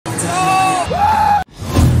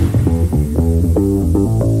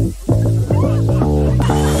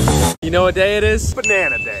You know what day it is?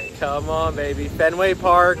 Banana Day. Come on, baby. Fenway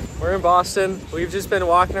Park. We're in Boston. We've just been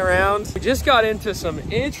walking around. We just got into some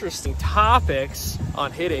interesting topics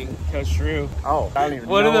on hitting, Coach Drew. Oh, I don't even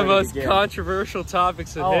know. One of the most controversial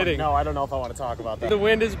topics of hitting. No, I don't know if I want to talk about that. The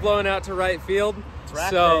wind is blowing out to right field.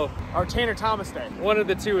 So, our Tanner Thomas Day. One of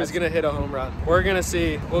the two is going to hit a home run. We're going to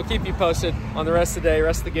see. We'll keep you posted on the rest of the day,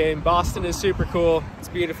 rest of the game. Boston is super cool. It's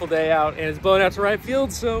a beautiful day out, and it's blowing out to right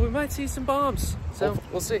field, so we might see some bombs. So,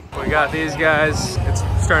 we'll see. We got these guys. It's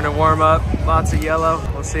starting to warm up. Lots of yellow.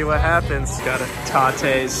 We'll see what happens. Got a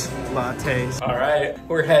Tate's lattes. All right,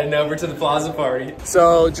 we're heading over to the Plaza Party.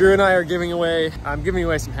 So, Drew and I are giving away, I'm giving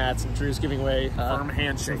away some hats, and Drew's giving away firm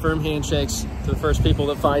handshakes to the first people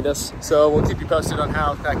that find us. So, we'll keep you posted on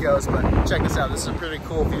how that goes, but check this out. This is a pretty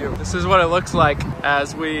cool view. This is what it looks like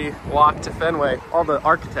as we walk to Fenway. All the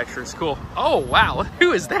architecture is cool. Oh, wow,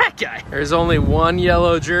 who is that guy? There's only one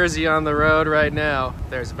yellow jersey on the road right now.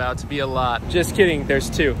 There's about to be a lot. Just kidding, there's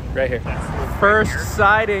two right here. First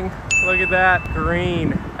sighting. Look at that,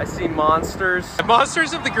 green. I see monsters.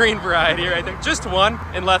 Monsters of the green variety right there. Just one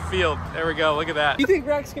in left field. There we go, look at that. You think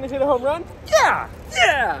Rack's gonna hit a home run?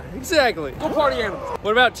 Yeah, exactly. Go party animals.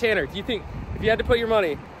 What about Tanner? Do you think, if you had to put your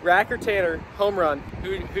money, Rack or Tanner, home run,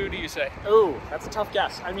 who do you say? Oh, that's a tough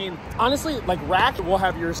guess. I mean, honestly, like Rack will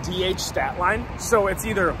have your DH stat line. So it's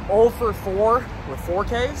either 0 for 4 with 4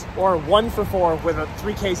 Ks or 1 for 4 with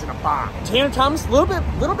 3 Ks and a bomb. Tanner Thomas, a little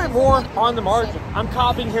bit more on the margin. I'm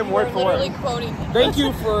copying him word for word. Literally quoting him. Thank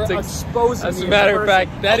you for exposing me. As a matter of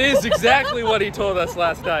fact, that is exactly what he told us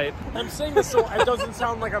last night. I'm saying this so it doesn't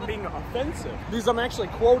sound like I'm being offensive, because I'm actually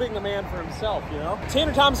quoting the man for himself, you know?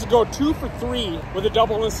 Tanner Thomas would go 2 for 3 with a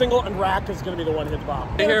double and a single, and Rack is going to be the one to hit the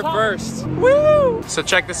bomb. Here first. Woo! So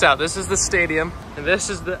check this out. This is the stadium, and this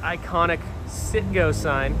is the iconic sit go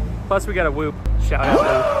sign. Plus we got a whoop. Shout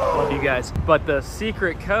out, love you guys. But the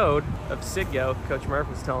secret code of sit go, Coach Murph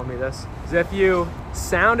was telling me this, is if you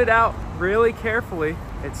sound it out really carefully,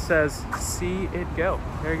 it says, see it go.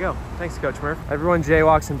 There you go. Thanks, Coach Murph. Everyone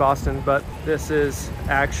jaywalks in Boston, but this is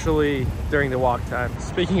actually during the walk time.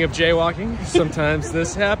 Speaking of jaywalking, sometimes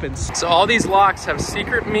this happens. So all these locks have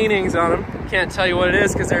secret meanings on them. Can't tell you what it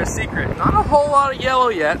is because they're a secret. Not a whole lot of yellow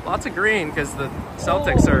yet. Lots of green because the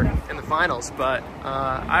Celtics are in the finals, but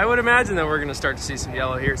I would imagine that we're gonna start to see some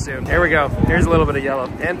yellow here soon. Here we go. Here's a little bit of yellow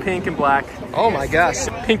and pink and black. Oh my gosh,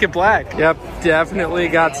 pink and black. Yep, definitely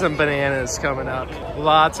got some bananas coming up.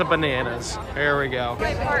 Lots of bananas. Here we go.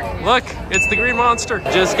 Look, it's the green monster.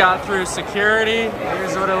 Just got through security.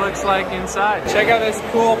 Here's what it looks like inside. Check out this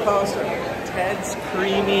cool poster. Ted's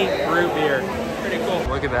Creamy Root Beer. Pretty cool.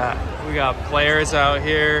 Look at that. We got players out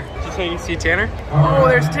here. Did you say you see Tanner? Oh,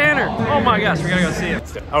 there's Tanner. Oh my gosh, we gotta go see him.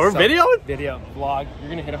 Oh, we're videoing? Video, vlog. You're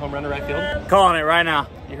gonna hit a home run to right field? Calling it right now.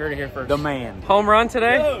 You heard it here first. The man. Home run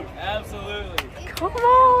today? Dude, absolutely. Come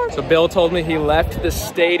on. So Bill told me he left the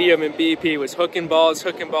stadium in BP, was hooking balls,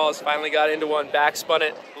 finally got into one, backspun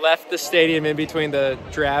it, left the stadium in between the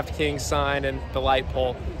DraftKings sign and the light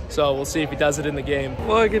pole. So we'll see if he does it in the game.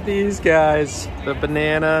 Look at these guys. The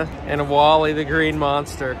banana and Wally the green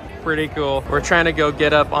monster. Pretty cool. We're trying to go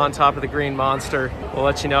get up on top of the green monster. We'll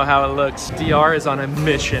let you know how it looks. DR is on a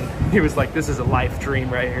mission. He was like, this is a life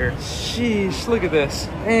dream right here. Sheesh, look at this.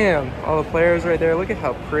 Damn, all the players right there. Look at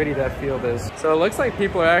how pretty that field is. So it looks like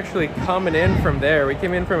people are actually coming in from there. We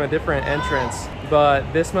came in from a different entrance,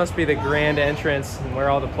 but this must be the grand entrance and where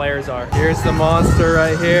all the players are. Here's the monster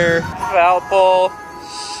right here. Foul pole.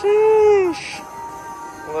 Sheesh.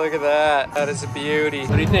 Look at that. That is a beauty.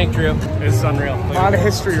 What do you think, Drew? This is unreal. A lot of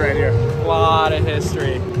history right here. A lot of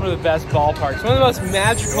history. One of the best ballparks. One of the most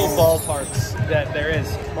magical ballparks that there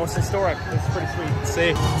is. Most historic. It's pretty sweet. Let's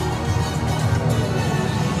see.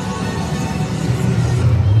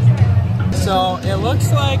 So it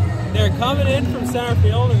looks like they're coming in from center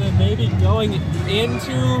field and then maybe going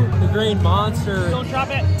into the green monster. Don't drop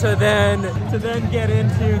it. To then get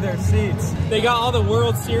into their seats. They got all the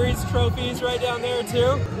World Series trophies right down there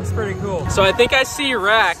too. It's pretty cool. So I think I see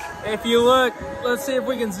Rack. If you look, let's see if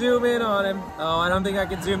we can zoom in on him. Oh, I don't think I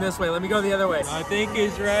can zoom this way. Let me go the other way. I think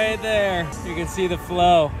he's right there. You can see the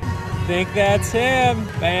flow. I think that's him.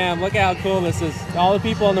 Bam, look how cool this is. All the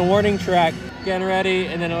people on the warning track getting ready,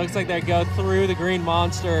 and then it looks like they go through the green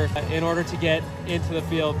monster in order to get into the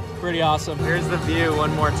field. Pretty awesome. Here's the view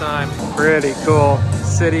one more time. Pretty cool.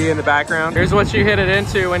 City in the background. Here's what you hit it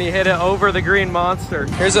into when you hit it over the green monster.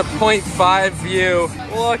 Here's a 0.5 view.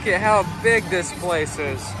 Look at how big this place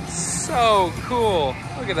is. So cool.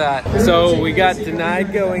 Look at that. So we got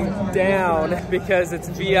denied going down because it's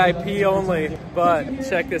VIP only, but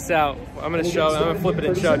check this out. I'm gonna flip it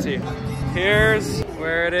and show it to you. Here's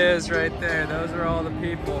where it is right there. Those are all the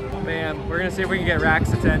people. Man, we're gonna see if we can get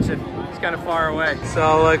Rack's attention. It's kind of far away.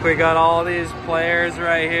 So look, we got all these players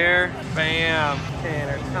right here. Bam,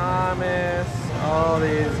 Tanner Thomas, all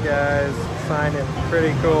these guys signing.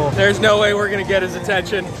 Pretty cool. There's no way we're gonna get his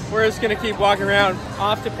attention. We're just gonna keep walking around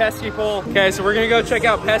off to Pesky Pole. Okay, so we're gonna go check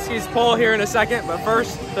out Pesky's pole here in a second, but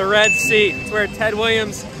first, the red seat. It's where Ted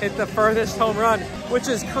Williams hit the furthest home run, which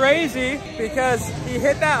is crazy because he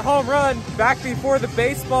hit that home run back before the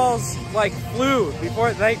baseballs like flew,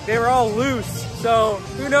 before they were all loose. So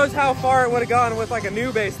who knows how far it would have gone with like a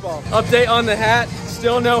new baseball. Update on the hat,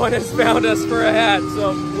 still no one has found us for a hat,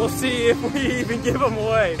 so we'll see if we even give them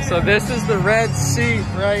away. So this is the red seat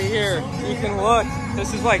right here. You can look,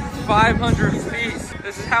 this is like 500 feet.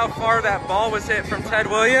 This is how far that ball was hit from Ted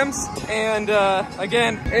Williams. And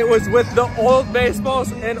again, it was with the old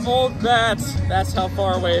baseballs and old bats. That's how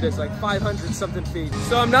far away it is, like 500 something feet.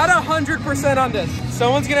 So I'm not 100% on this.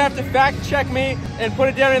 Someone's gonna have to fact check me and put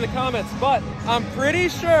it down in the comments, but I'm pretty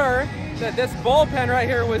sure that this bullpen right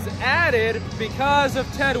here was added because of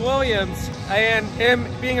Ted Williams and him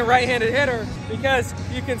being a right-handed hitter, because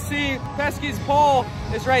you can see Pesky's pole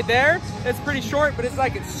is right there. It's pretty short, but it's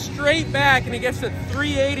like it's straight back and he gets to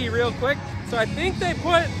 380 real quick. So I think they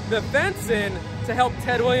put the fence in to help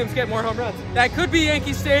Ted Williams get more home runs. That could be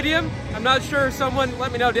Yankee Stadium. I'm not sure. Someone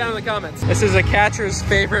let me know down in the comments. This is a catcher's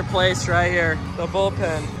favorite place right here, the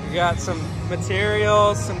bullpen. We got some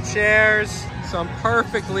materials, some chairs, some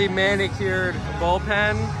perfectly manicured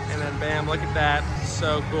bullpen, and then bam, look at that,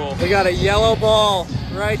 so cool. We got a yellow ball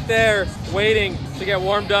right there waiting to get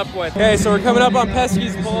warmed up with. Okay, so we're coming up on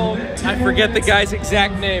Pesky's pole. I forget the guy's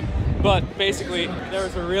exact name, but basically there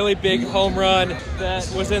was a really big home run that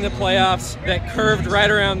was in the playoffs that curved right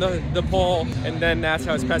around the pole, and then that's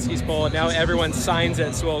how it's Pesky's pole, and now everyone signs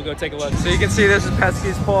it, so we'll go take a look. So you can see this is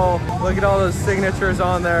Pesky's pole. Look at all those signatures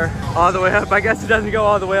on there, all the way up. I guess it doesn't go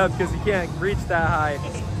all the way up because you can't reach that high,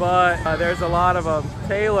 but there's a lot of them.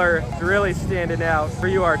 Taylor is really standing out. Where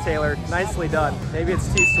you are, Taylor, nicely done. Maybe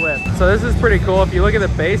it's T-Swift. So this is pretty cool. If you look at the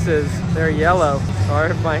bases, they're yellow.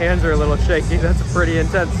 Sorry if my hands are a little shaky. That's a pretty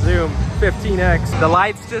intense zoom. 15x. The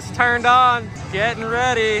lights just turned on. Getting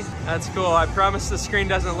ready. That's cool. I promise the screen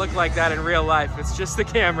doesn't look like that in real life. It's just the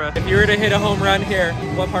camera. If you were to hit a home run here,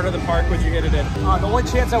 what part of the park would you hit it in? The only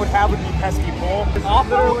chance I would have would be Pesky Pole.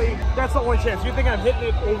 Literally, that's the only chance. You think I'm hitting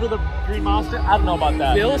it over the Green Monster? I don't know about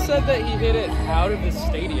that. Bill said that he hit it out of the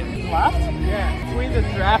stadium. Left? Yeah, between the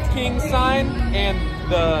DraftKings sign and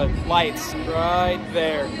the lights right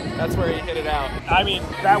there. That's where he hit it out. I mean,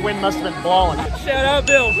 that wind must have been blowing. Shout out,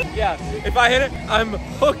 Bill. Yeah, if I hit it, I'm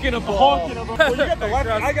hooking a ball. Well, you got the left,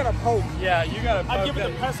 I got a poke. Yeah, you got a poke. I give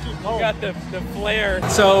it the Pesky poke. You got the flair.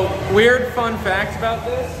 So, weird fun fact about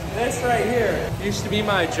this. This right here used to be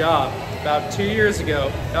my job. About 2 years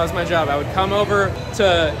ago, that was my job. I would come over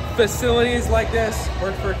to facilities like this,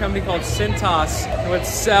 work for a company called Cintas, and would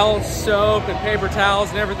sell soap and paper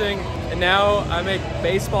towels and everything. And now I make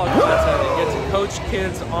baseball content and get to coach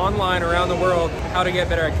kids online around the world how to get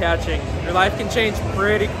better at catching. Your life can change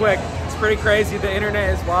pretty quick. It's pretty crazy. The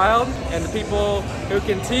internet is wild, and the people who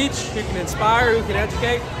can teach, who can inspire, who can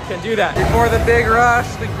educate, can do that. Before the big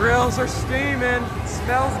rush, the grills are steaming. It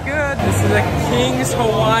smells good. This is a King's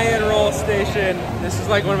Hawaiian roll station. This is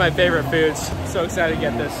like one of my favorite foods. So excited to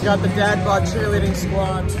get this. We got the Dad Bod cheerleading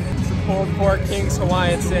squad. Pulled pork King's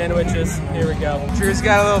Hawaiian sandwiches. Here we go. Drew's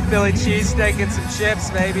got a little Philly cheesesteak and some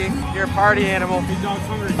chips, maybe. You're a party animal.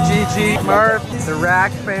 GG, Murph, the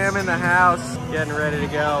Rack fam in the house, getting ready to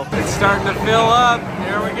go. It's starting to fill up.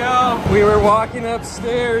 Here we go. We were walking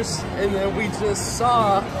upstairs and then we just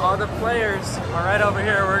saw all the players are right over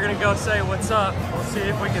here. We're gonna go say what's up. We'll see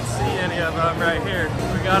if we can see any of them right here.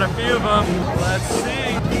 We got a few of them. Let's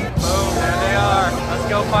see. Boom, there they are. Let's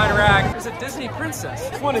go find Rack. There's a Disney princess.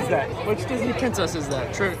 Which one is that? Which Disney princess is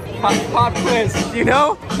that? Pop quiz. Do you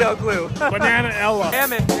know? No clue. Banana Ella.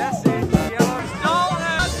 Hammond, yes,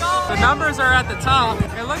 the numbers are at the top.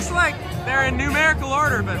 It looks like they're in numerical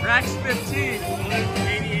order, but Rack's 15.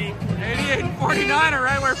 88 and 49 are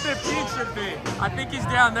right where 15 should be. I think he's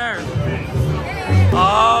down there.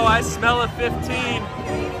 Oh, I smell a 15.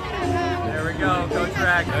 There we go, Coach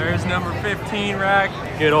Rack. There's number 15, Rack.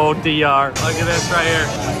 Good old DR. Look at this right here.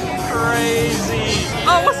 Crazy.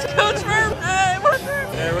 Oh, what's Coach Murph? Hey, what's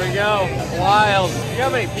up? There we go. Wild. You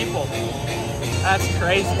got many people. That's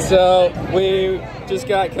crazy. So we just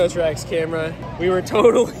got Coach Rack's camera. We were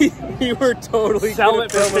totally sell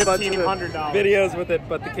it for film a bunch of $1,500 videos with it,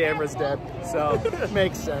 but the camera's dead. So it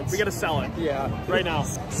makes sense. We gotta sell it. Yeah. Right now.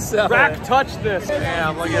 Sell Rack, it. touch this.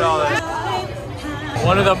 Damn, look at all this.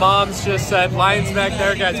 One of the moms just said, "Line's back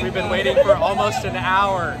there, guys. We've been waiting for almost an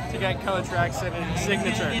hour to get Coach Rack's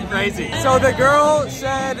signature." Crazy. So the girl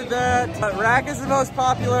said that Rack is the most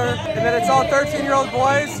popular, and then it's all 13-year-old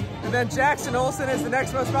boys, and then Jackson Olsen is the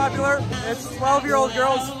next most popular. It's 12-year-old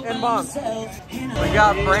girls and moms. We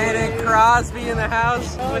got Brandon Crosby in the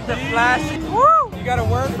house with the flash. Woo! You got a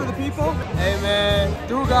word for the people? Hey man,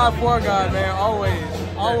 through God, for God, man, always.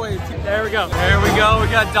 Always. There we go. There we go. We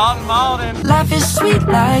got Dalton Malden. Life is sweet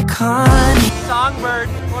like honey. Songbird,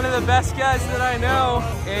 one of the best guys that I know.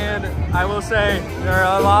 And I will say, there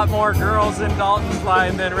are a lot more girls in Dalton's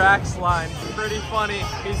line than Rack's line. Pretty funny.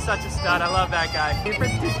 He's such a stud. I love that guy. He's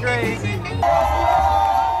pretty crazy.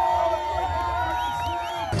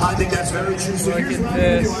 I think that's very true. So Look at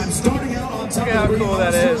this. Look at how cool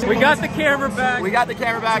that is. We got the camera back. We got the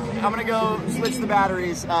camera back. I'm gonna go switch the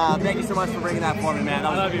batteries. Thank you so much for bringing that for me, man.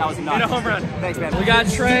 That was nuts. Hit a home run. Thanks, man. We got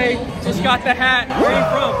Trey. Just got the hat. Where are you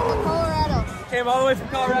from? Colorado. Came all the way from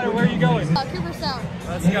Colorado. Where are you going? Cooperstown.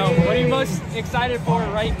 Let's go. What are you most excited for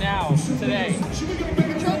right now, today?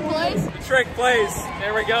 Trick plays. The trick plays.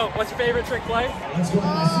 There we go. What's your favorite trick play? I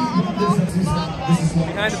don't know.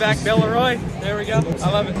 Behind the back, Bill Leroy. There we go. I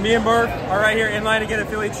love it. Me and Murph are right here in line to get a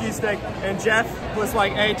Philly cheesesteak. And Jeff was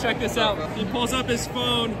like, hey, check this out. He pulls up his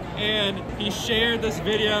phone and he shared this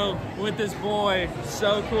video with this boy.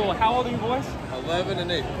 So cool. How old are you boys? 11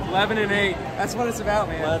 and 8. 11 and 8. That's what it's about,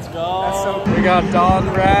 man. Let's go. That's so cool. We got Don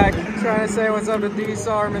Rack trying to say what's up to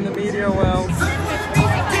DSARM in the media well.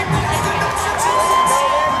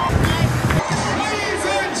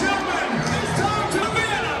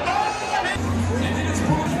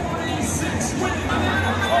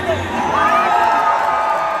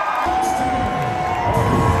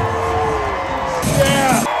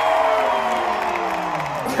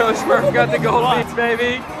 Coach Murph got the gold beats,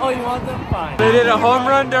 baby. Oh, you want them? Fine. They did a home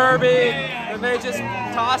run derby, and they just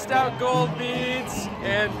tossed out gold beads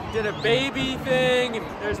and did a baby thing.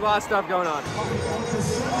 There's a lot of stuff going on.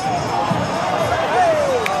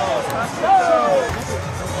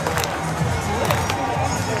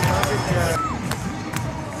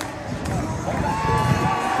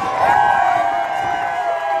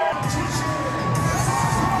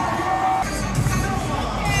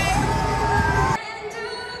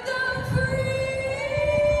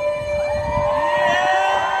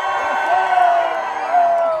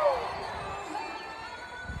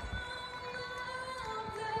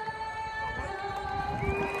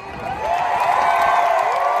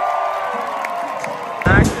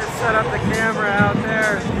 Set up the camera out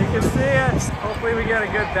there. You can see it. Hopefully we get a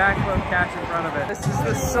good backflip catch in front of it. This is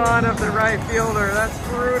the son of the right fielder. That's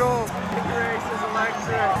brutal. The race is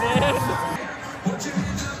electric.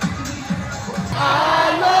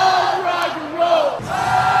 I love rock and roll.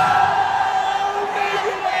 Oh, make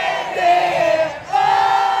it end it.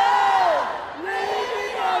 Oh,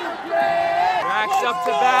 living on a prayer. Rack's up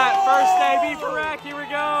to bat. First AB for Rack. Here we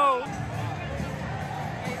go.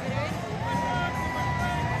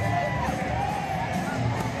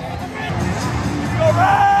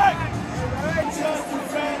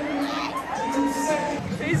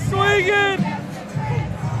 He's swinging!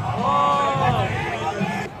 Oh!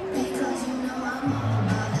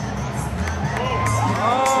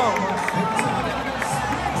 Oh!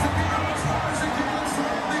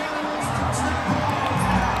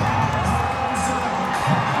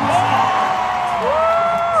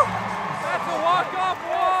 Woo! That's a walk-off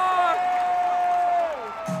walk!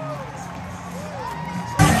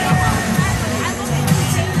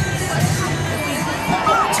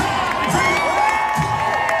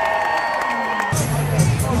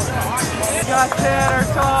 Got Tanner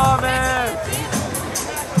Thomas.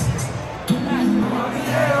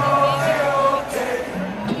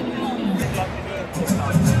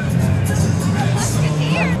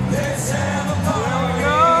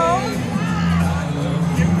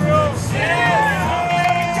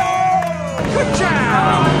 Good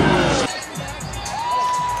job.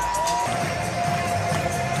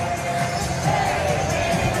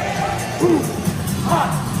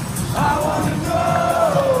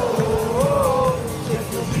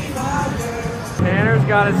 Tanner's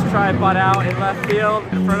got his tripod out in left field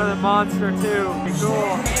in front of the monster too. Be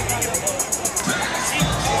cool.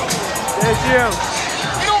 There's you.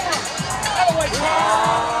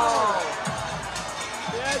 Oh.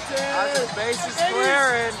 That's the bases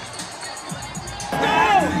clearing.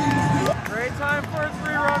 Great time for a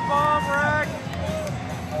 3-run bomb, Rack.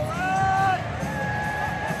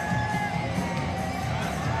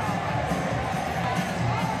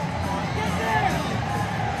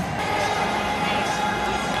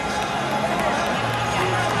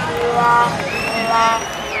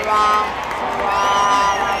 Wow.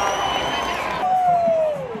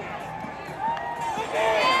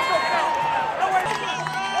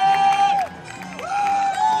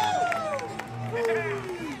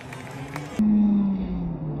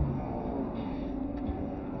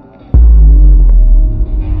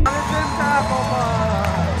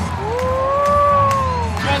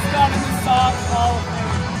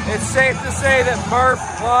 it's safe to say that Murph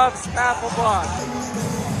loves apple blocks.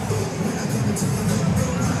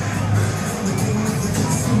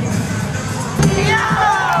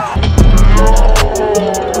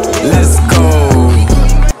 Let's go.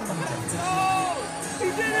 He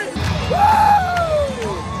did it!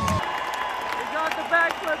 Woo! We got the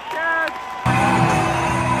backflip catch!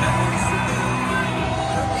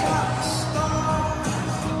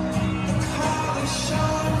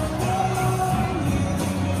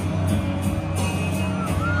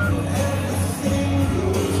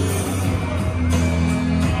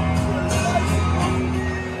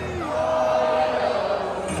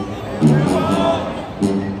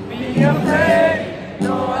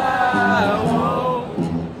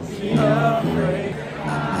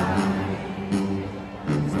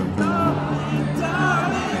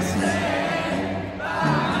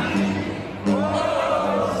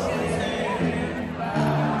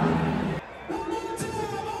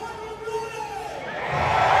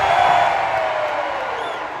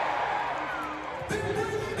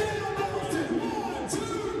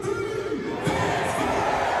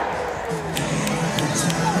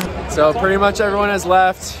 So pretty much everyone has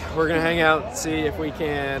left. We're gonna hang out and see if we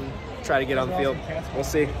can try to get on the field. We'll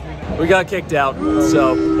see. We got kicked out,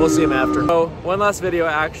 so we'll see him after. So one last video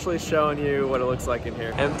actually showing you what it looks like in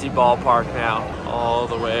here. Empty ballpark now, all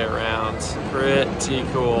the way around. Pretty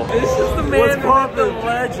cool. This is the man with the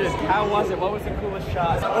legend. How was it? What was the coolest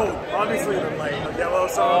shot? Oh, obviously the yellow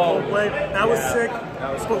song play. That was sick.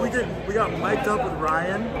 But we got mic'd up with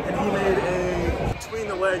Ryan, and he made a between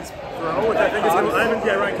the legs throw, which I think is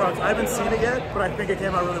Ryan Cox. I haven't seen it yet, but I think it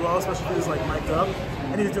came out really well, especially if he was like mic'd up.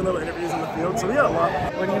 And he was doing little interviews in the field, so yeah, a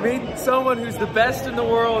lot. When you meet someone who's the best in the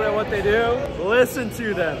world at what they do, listen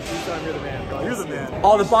to them. Please tell me you're the man. You're the man.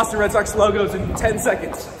 All the Boston Red Sox logos in 10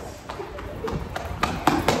 seconds.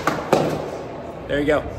 There you go.